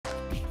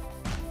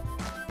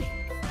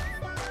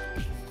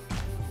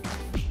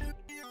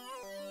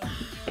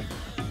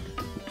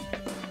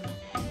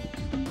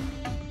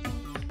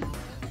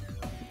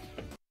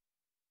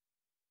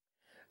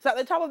So at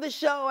the top of the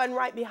show and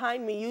right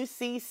behind me, you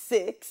see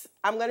 6.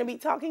 I'm going to be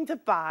talking to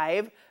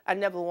 5. I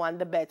never won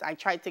the bet. I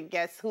tried to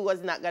guess who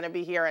was not going to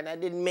be here and I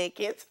didn't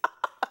make it.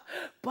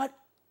 But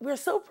we're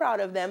so proud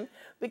of them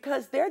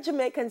because they're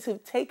Jamaicans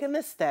who've taken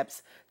the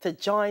steps to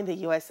join the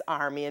U.S.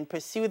 Army and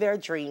pursue their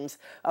dreams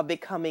of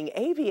becoming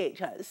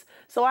aviators.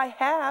 So I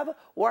have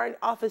warrant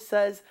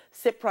officers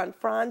Sypron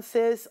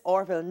Francis,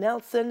 Orville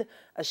Nelson,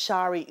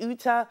 Ashary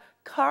Uter,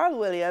 Carl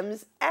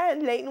Williams,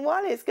 and Layton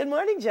Wallace. Good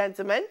morning,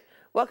 gentlemen.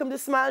 Welcome to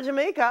Smile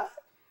Jamaica.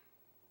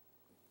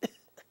 Thank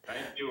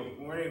you.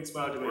 Good morning,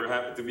 Smile Jamaica. We're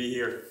happy to be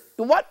here.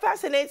 What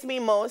fascinates me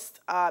most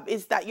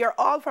is that you're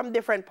all from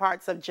different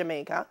parts of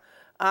Jamaica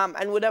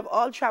and would have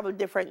all traveled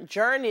different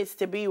journeys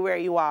to be where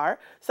you are.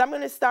 So I'm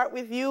going to start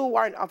with you,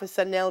 Warrant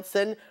Officer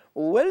Nelson.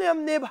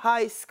 William Knibb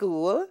High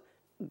School,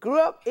 grew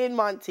up in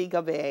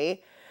Montego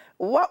Bay.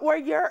 What were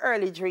your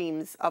early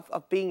dreams of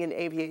being in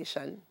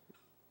aviation?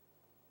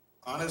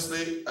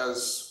 Honestly,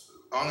 as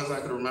long as I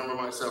could remember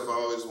myself, I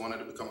always wanted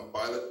to become a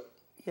pilot.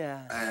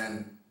 Yeah.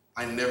 And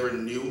I never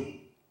knew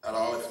at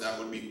all if that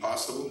would be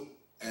possible.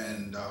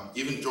 And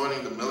even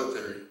joining the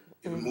military,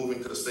 even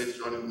moving to the States,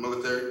 joining the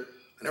military,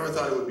 I never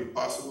thought it would be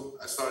possible.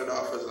 I started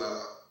off as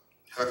a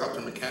helicopter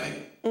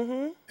mechanic.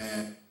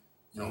 And,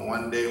 you know,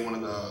 one day one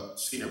of the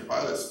senior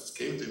pilots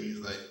came to me, he's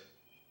like,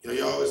 you know,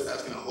 you're always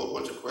asking a whole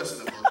bunch of questions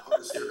about how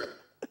this aircraft,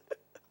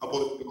 how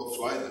about we go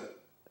fly them,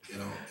 you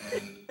know,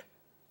 and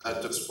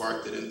that just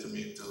sparked it into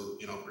me to,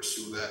 you know,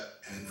 pursue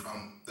that. And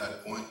from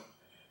that point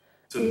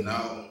to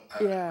now,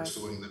 I'm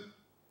pursuing them.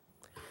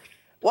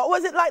 What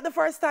was it like the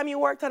first time you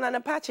worked on an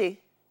Apache?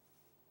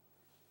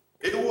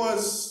 It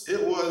was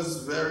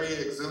very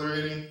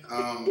exhilarating.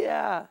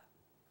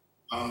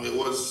 It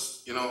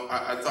was, you know,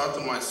 I thought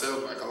to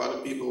myself, like a lot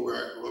of people where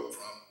I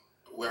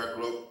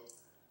grew up,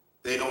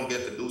 they don't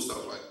get to do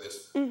stuff like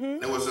this.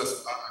 And it was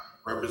just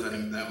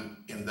representing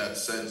them in that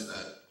sense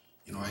that,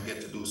 you know, I get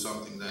to do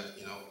something that,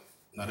 you know,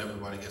 not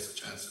everybody gets a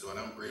chance to do, and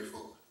I'm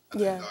grateful. I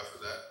thank God for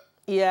that.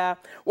 Yeah.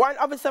 Warrant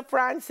Officer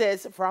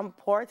Francis from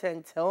Port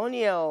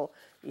Antonio.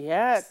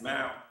 Yes.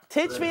 Ma'am.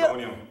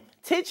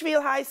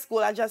 Titchfield High School.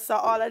 I just saw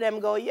all of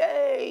them go,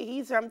 yay,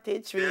 he's from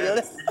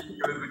Titchfield. Yes,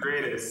 he was the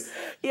greatest.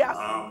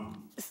 Yeah.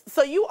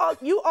 So you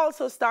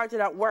also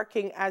started out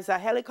working as a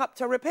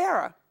helicopter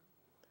repairer.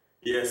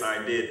 Yes,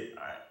 I did.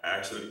 I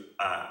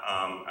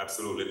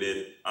absolutely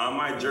did.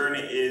 My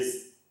journey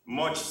is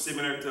much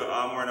similar to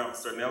Warrant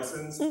Officer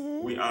Nelson's.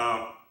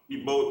 We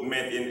both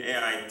met in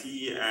AIT,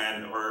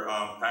 and our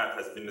path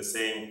has been the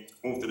same.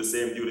 Moved to the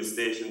same duty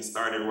station,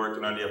 started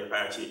working on the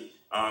Apache,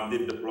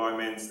 did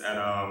deployments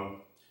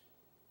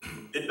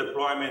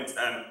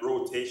and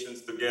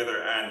rotations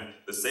together. And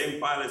the same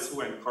pilots who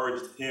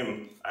encouraged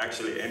him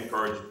actually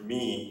encouraged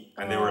me,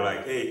 and they were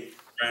like, "Hey,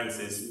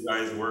 Francis, you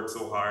guys work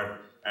so hard,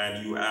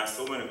 and you ask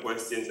so many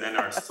questions, and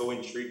are so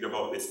intrigued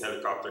about this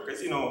helicopter."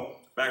 Because, you know,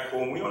 back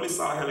home, we only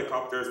saw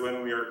helicopters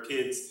when we were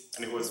kids,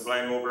 and it was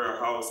flying over our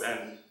house,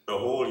 and the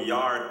whole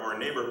yard or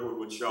neighborhood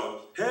would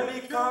shout,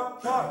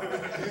 "Helicopter!"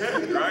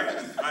 right?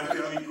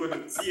 Until we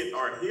couldn't see it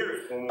or hear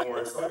it no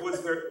more. So it was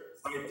very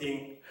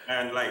exciting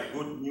and like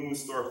good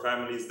news to our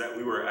families that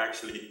we were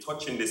actually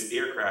touching this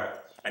aircraft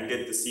and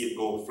get to see it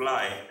go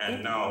fly.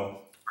 And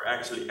now we're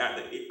actually at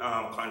the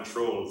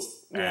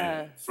controls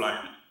and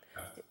flying.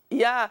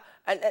 Yeah,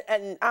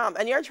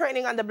 and you're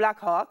training on the Black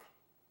Hawk?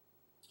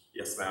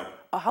 Yes, ma'am.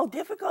 How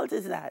difficult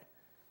is that?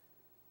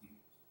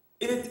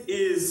 It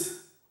is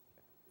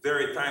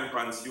very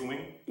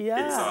time-consuming.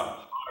 Yeah. It's a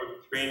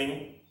hard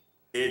training.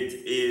 It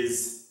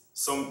is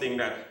something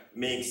that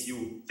makes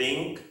you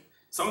think.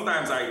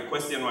 Sometimes I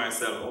question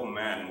myself, oh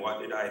man, what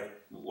did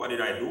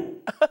I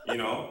do? You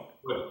know?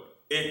 But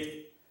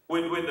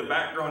with the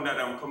background that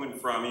I'm coming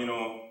from, you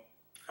know,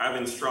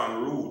 having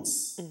strong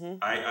roots,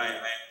 I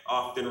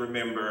often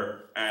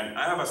remember, and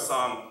I have a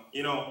song,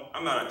 you know,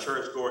 I'm not a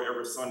churchgoer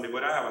every Sunday,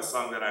 but I have a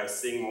song that I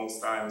sing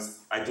most times.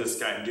 I just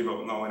can't give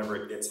up now whenever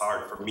it gets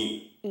hard for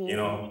me, you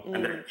know,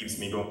 and that keeps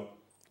me going.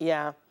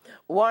 Yeah.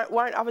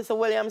 Warrant Officer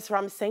Williams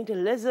from St.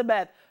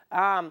 Elizabeth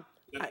and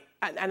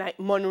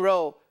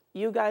Monroe.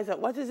 You guys are,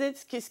 what is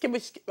it?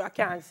 I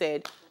can't say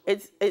it.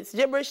 It's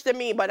gibberish to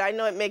me, but I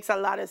know it makes a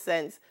lot of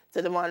sense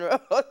to the Monroe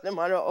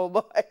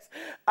boys.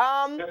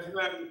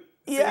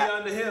 City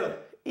on the hill.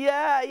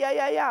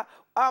 Yeah.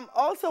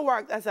 Also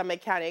worked as a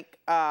mechanic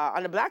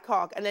on the Black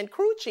Hawk and then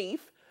crew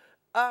chief.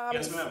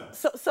 Yes, ma'am.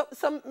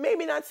 So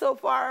maybe not so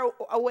far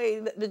away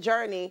the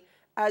journey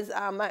as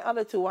my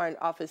other 2 warrant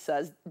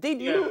officers.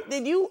 Did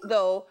you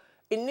though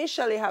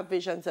initially have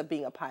visions of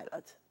being a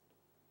pilot?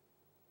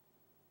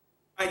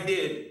 I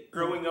did.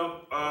 Growing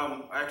up,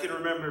 I can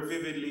remember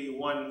vividly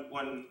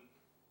one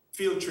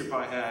field trip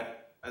I had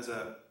as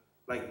a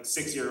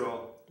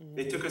 6-year-old.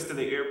 They took us to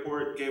the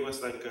airport, gave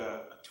us like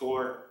a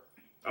tour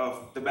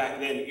of the back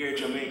then Air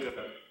Jamaica.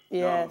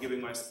 Yeah.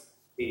 Giving my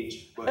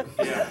age, but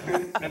yeah.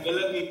 And they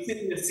let me sit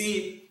in the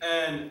seat,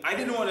 and I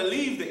didn't want to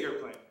leave the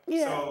airplane.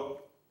 Yeah.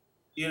 So,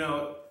 you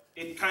know,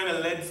 it kind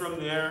of led from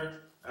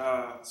there,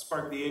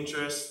 sparked the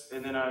interest,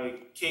 and then I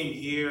came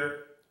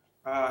here,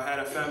 had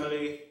a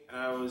family,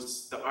 and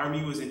the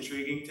Army was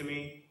intriguing to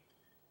me.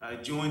 I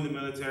joined the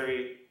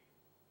military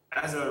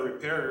as a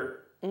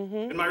repairer,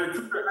 and my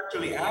recruiter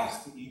actually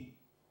asked me,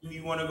 "Do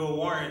you want to go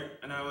warrant?"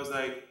 And I was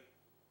like,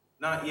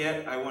 "Not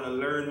yet. I want to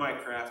learn my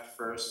craft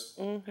first,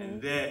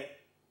 and then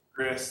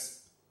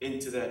progress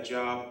into that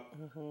job."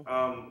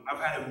 I've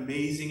had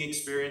amazing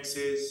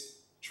experiences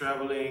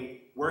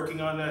traveling, working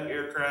on that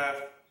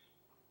aircraft,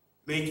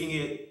 making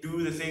it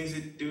do the things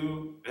it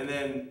do, and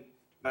then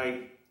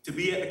like to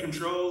be at the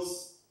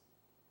controls.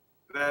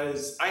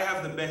 I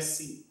have the best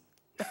seat.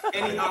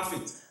 Any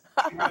office,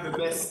 I have the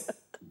best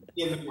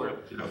in the world.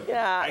 You know.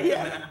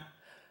 Yeah,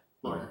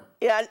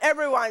 and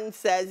everyone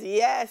says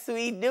yes,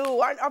 we do.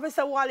 Warrant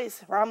Officer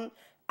Wallace from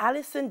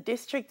Allison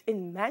District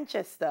in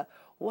Manchester.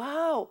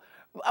 Wow,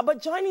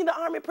 but joining the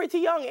Army pretty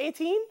young,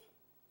 18?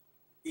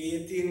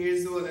 18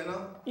 years old, you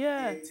know?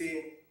 Yeah.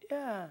 18.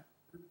 Yeah.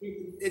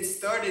 It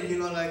started, you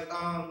know, like,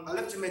 I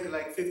left Jamaica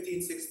like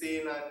 15,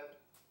 16 and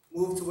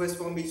moved to West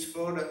Palm Beach,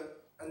 Florida.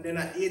 And then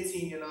at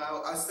 18, you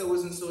know, I still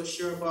wasn't so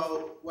sure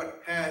about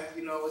what path,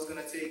 you know, I was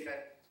going to take.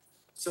 And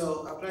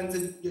so I planned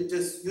to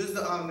just use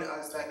the Army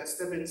as like a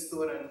stepping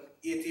stone, and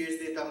 8 years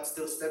later, I'm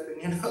still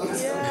stepping, you know?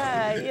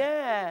 Yeah,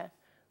 yeah.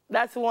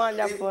 That's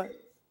wonderful.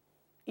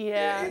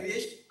 Yeah.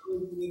 Aviation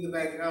in the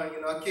background,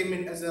 you know, I came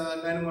in as a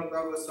 911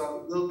 Bravo, so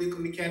I'm a little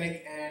vehicle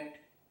mechanic, and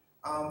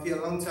for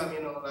a long time,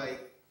 you know,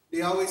 like,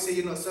 they always say,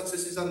 you know,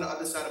 success is on the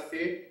other side of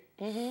fear.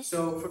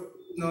 So,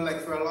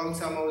 for a long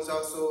time, I was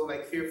also,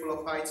 like, fearful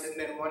of heights, and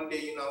then one day,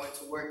 you know, I went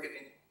to work, and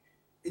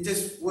it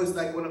just was,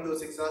 like, one of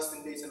those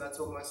exhausting days, and I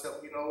told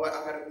myself, you know what,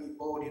 I gotta be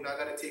bold, you know, I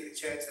gotta take a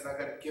chance, and I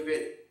gotta give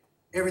it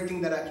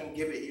everything that I can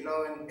give it, you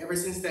know, and ever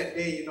since that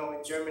day, you know,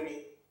 in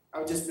Germany,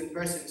 I've just been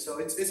pressing, so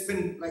it's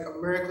been, like, a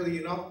miracle,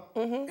 you know,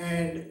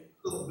 and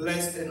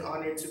blessed and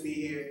honored to be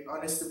here,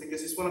 honestly,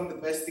 because it's one of the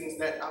best things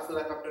that I feel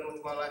like I've done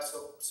with my life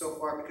so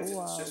far, because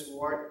it's just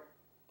reward.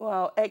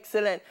 Wow,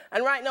 excellent.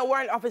 And right now,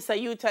 Warrant Officer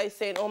Uter is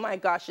saying, "Oh my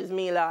gosh, it's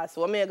me last."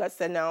 What may I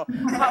say now?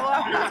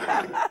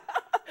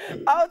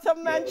 Out of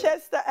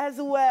Manchester as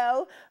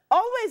well.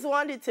 Always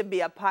wanted to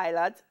be a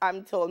pilot,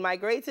 I'm told.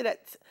 Migrated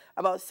at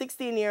about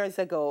 16 years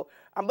ago.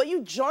 But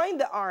you joined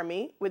the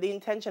Army with the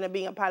intention of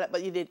being a pilot,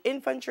 but you did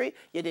infantry,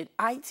 you did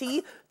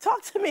IT.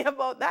 Talk to me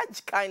about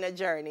that kind of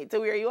journey to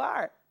where you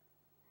are.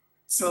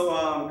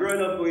 So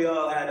growing up, we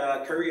all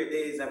had career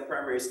days at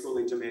primary school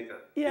in Jamaica.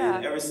 Yeah.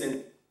 And ever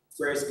since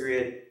first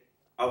grade,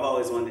 I've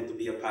always wanted to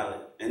be a pilot.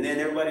 And then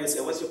everybody would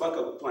say, "What's your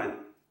backup plan?"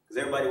 Because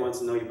everybody wants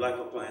to know your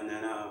backup plan.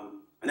 And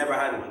I never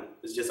had one.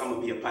 It's just, I'm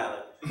going to be a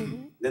pilot.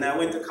 Then I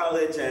went to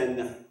college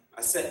and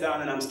I sat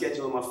down and I'm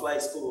scheduling my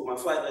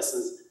flight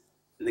lessons.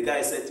 And the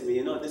guy said to me,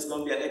 "You know, this is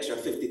going to be an extra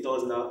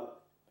 $50,000.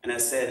 And I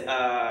said,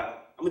 I'm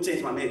going to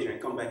change my major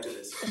and come back to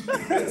this."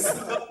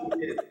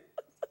 Then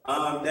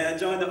I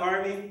joined the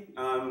Army.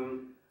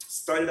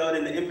 Started out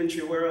in the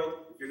infantry world.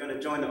 If you're going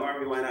to join the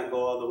Army, why not go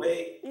all the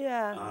way?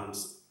 Yeah.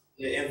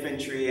 The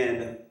infantry,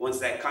 and once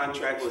that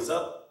contract was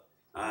up,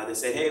 they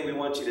said, "Hey, we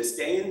want you to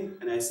stay in."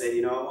 And I said,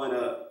 "You know, I want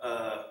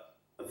a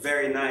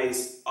very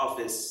nice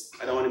office.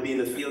 I don't want to be in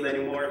the field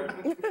anymore."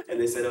 And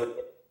they said,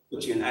 "Okay,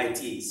 put you in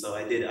IT." So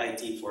I did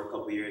IT for a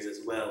couple of years as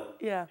well.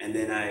 Yeah. And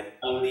then I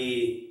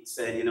finally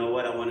said, "You know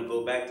what? I want to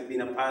go back to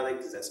being a pilot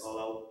because that's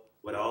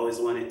what I always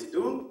wanted to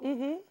do."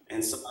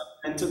 And so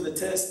I took the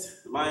test.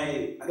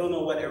 I don't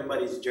know what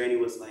everybody's journey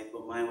was like,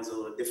 but mine was a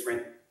little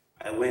different.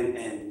 I went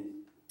and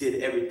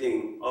did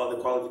everything, all the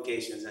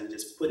qualifications, and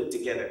just put it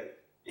together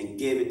and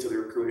gave it to the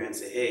recruiter and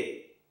said, "Hey,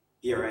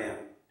 here I am."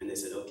 And they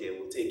said, "Okay,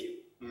 we'll take you."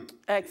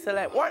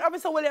 Excellent. Warrant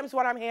Officer Williams,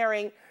 what I'm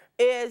hearing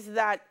is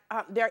that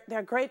there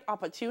are great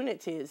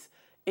opportunities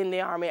in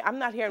the Army. I'm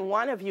not hearing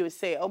one of you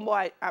say, "Oh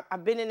boy,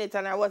 I've been in it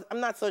and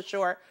I'm not so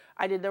sure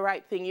I did the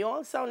right thing." You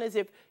all sound as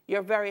if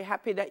you're very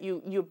happy that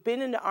you've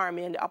been in the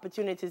Army and the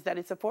opportunities that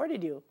it's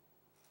afforded you.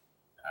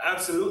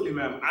 Absolutely,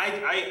 ma'am.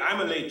 I'm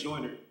a late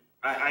joiner.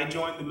 I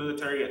joined the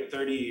military at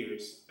 30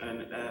 years,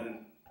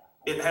 and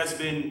it has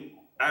been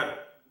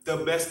the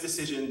best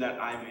decision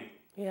that I made.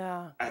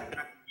 Yeah. At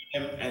that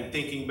time, and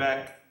thinking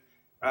back,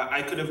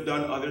 I could have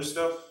done other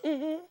stuff,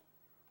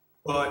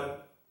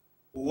 but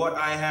what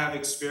I have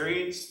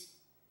experienced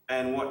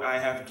and what I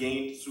have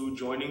gained through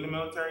joining the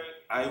military,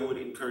 I would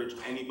encourage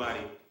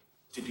anybody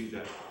to do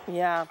that.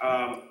 Yeah.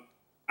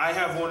 I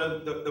have one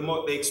of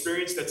the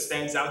experience that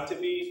stands out to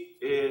me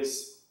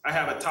is, I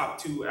have a top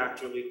two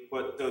actually,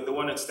 but the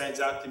one that stands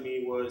out to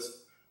me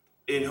was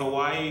in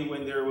Hawaii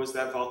when there was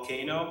that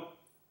volcano.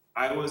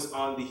 I was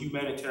on the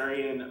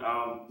humanitarian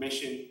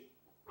mission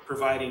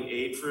providing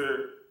aid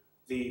for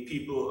the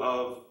people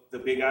of the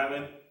Big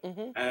Island.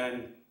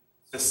 And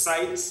the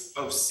sights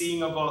of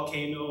seeing a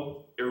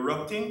volcano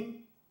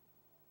erupting,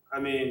 I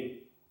mean,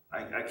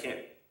 I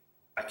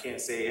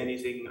can't say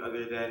anything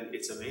other than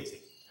it's amazing.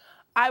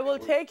 I will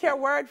take your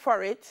word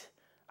for it.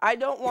 I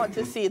don't want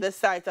to see the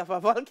sight of a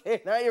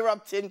volcano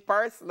erupting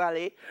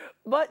personally.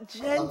 But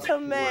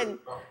gentlemen,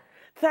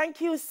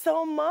 thank you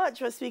so much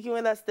for speaking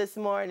with us this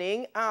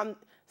morning.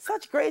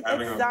 Such great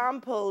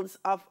examples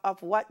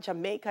of what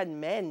Jamaican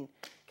men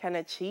can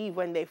achieve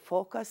when they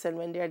focus and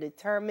when they're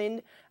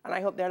determined. And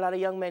I hope there are a lot of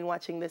young men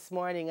watching this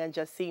morning and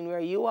just seeing where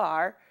you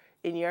are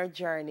in your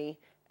journey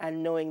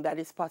and knowing that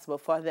it's possible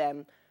for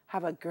them.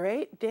 Have a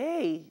great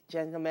day,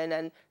 gentlemen,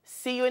 and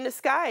see you in the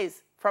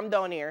skies from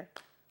down here.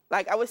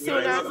 Like I was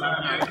saying.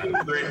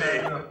 Great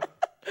day.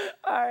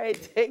 All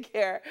right, take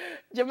care.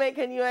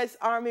 Jamaican U.S.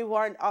 Army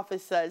Warrant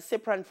Officers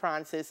Sypron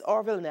Francis,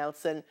 Orville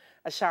Nelson,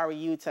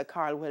 Ashary Uter,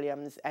 Carl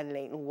Williams, and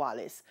Layton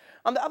Wallace.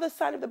 On the other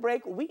side of the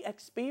break, we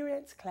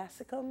experience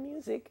classical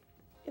music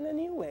in a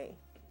new way.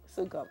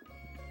 So go.